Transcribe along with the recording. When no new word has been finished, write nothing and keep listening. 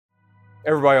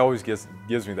Everybody always gives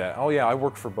me that. Oh yeah, I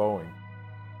work for Boeing.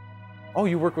 Oh,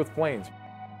 you work with planes.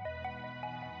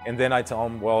 And then I tell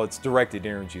them, well, it's directed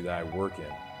energy that I work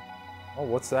in. Oh,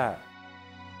 what's that?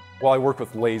 Well, I work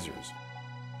with lasers.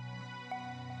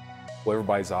 Well,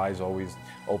 everybody's eyes always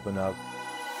open up.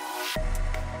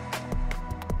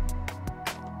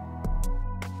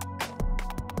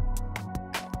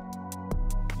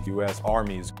 The U.S.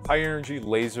 Army's high-energy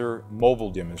laser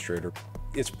mobile demonstrator.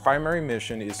 Its primary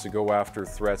mission is to go after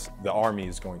threats the Army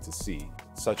is going to see,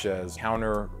 such as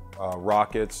counter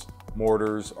rockets,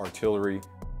 mortars, artillery.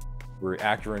 We're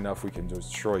accurate enough we can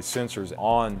destroy sensors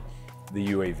on the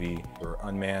UAV or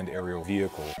unmanned aerial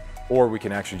vehicle, or we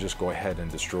can actually just go ahead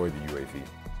and destroy the UAV.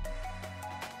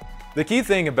 The key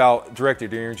thing about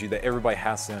directed energy that everybody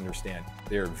has to understand,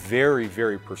 they're very,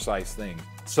 very precise things.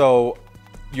 So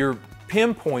you're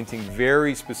pinpointing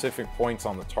very specific points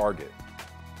on the target.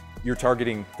 You're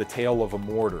targeting the tail of a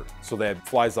mortar so that it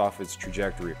flies off its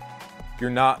trajectory. You're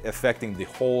not affecting the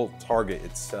whole target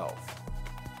itself.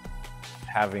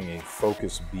 Having a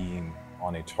focus beam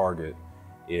on a target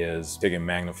is taking a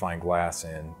magnifying glass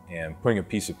and putting a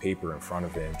piece of paper in front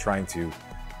of it and trying to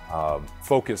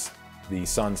focus the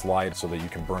sun's light so that you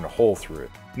can burn a hole through it.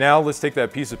 Now let's take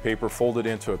that piece of paper, fold it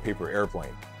into a paper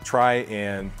airplane. Try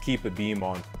and keep a beam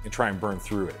on and try and burn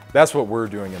through it. That's what we're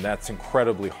doing, and that's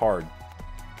incredibly hard.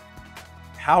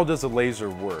 How does a laser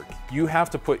work? You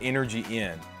have to put energy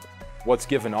in. What's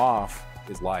given off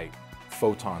is light,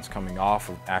 photons coming off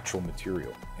of actual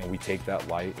material. And we take that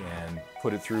light and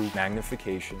put it through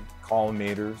magnification,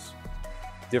 collimators,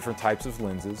 different types of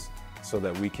lenses, so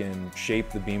that we can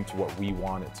shape the beam to what we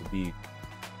want it to be.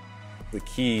 The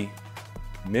key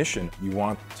mission, you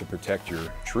want to protect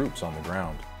your troops on the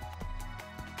ground.